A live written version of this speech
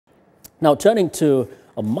Now, turning to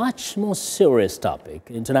a much more serious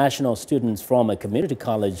topic, international students from a community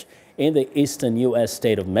college in the eastern U.S.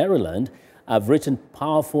 state of Maryland have written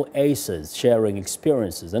powerful essays sharing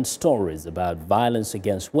experiences and stories about violence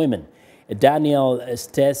against women. Danielle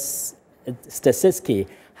Stescki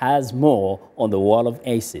has more on the wall of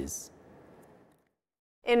essays.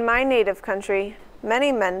 In my native country,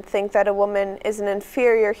 many men think that a woman is an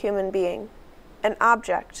inferior human being, an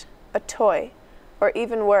object, a toy, or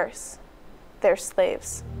even worse, they're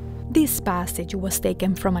slaves. This passage was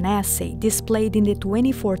taken from an essay displayed in the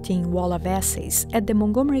 2014 Wall of Essays at the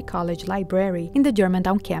Montgomery College Library in the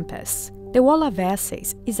Germantown campus. The Wall of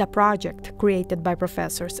Essays is a project created by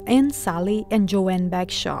professors Anne Sally and Joanne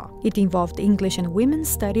Bagshaw. It involved English and Women's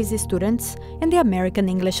Studies students and the American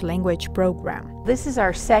English Language Program. This is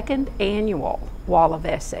our second annual Wall of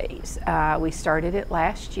Essays. We started it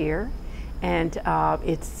last year, and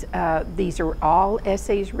these are all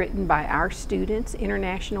essays written by our students,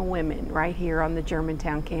 international women, right here on the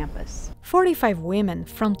Germantown campus. 45 women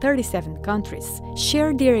from 37 countries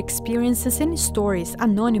shared their experiences and stories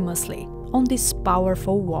anonymously on this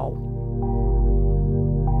powerful wall.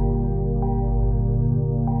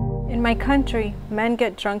 In my country, men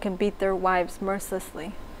get drunk and beat their wives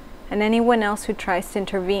mercilessly, and anyone else who tries to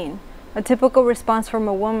intervene. A typical response from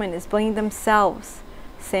a woman is blaming themselves,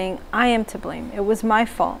 saying, "I am to blame, it was my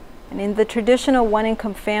fault." And in the traditional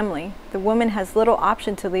one-income family, the woman has little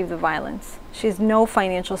option to leave the violence. She has no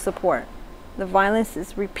financial support. The violence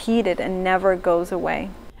is repeated and never goes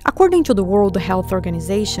away. According to the World Health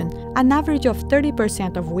Organization, an average of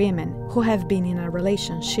 30% of women who have been in a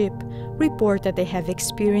relationship report that they have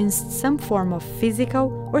experienced some form of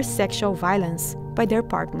physical or sexual violence by their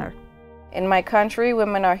partner. In my country,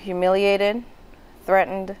 women are humiliated,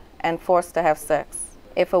 threatened, and forced to have sex.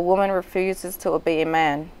 If a woman refuses to obey a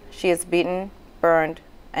man, she is beaten, burned,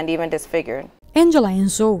 and even disfigured. Angela and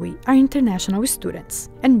Zoe are international students,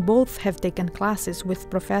 and both have taken classes with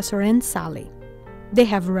Professor Anne Sally. They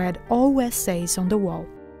have read all essays on the wall.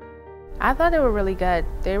 I thought they were really good.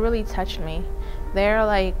 They really touched me. They're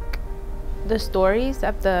like the stories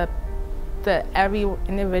of every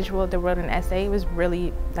individual that wrote an essay was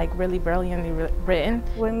really brilliantly written.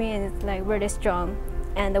 Women is really strong,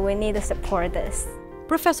 and we need to support this.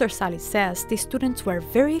 Professor Sally says the students were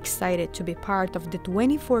very excited to be part of the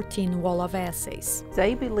 2014 Wall of Essays.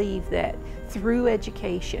 They believe that through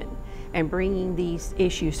education and bringing these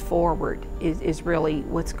issues forward is really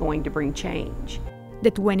what's going to bring change.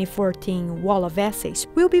 The 2014 Wall of Essays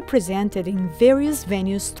will be presented in various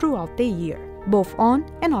venues throughout the year, both on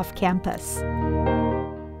and off campus.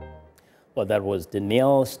 Well, that was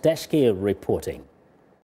Danielle Stescki reporting.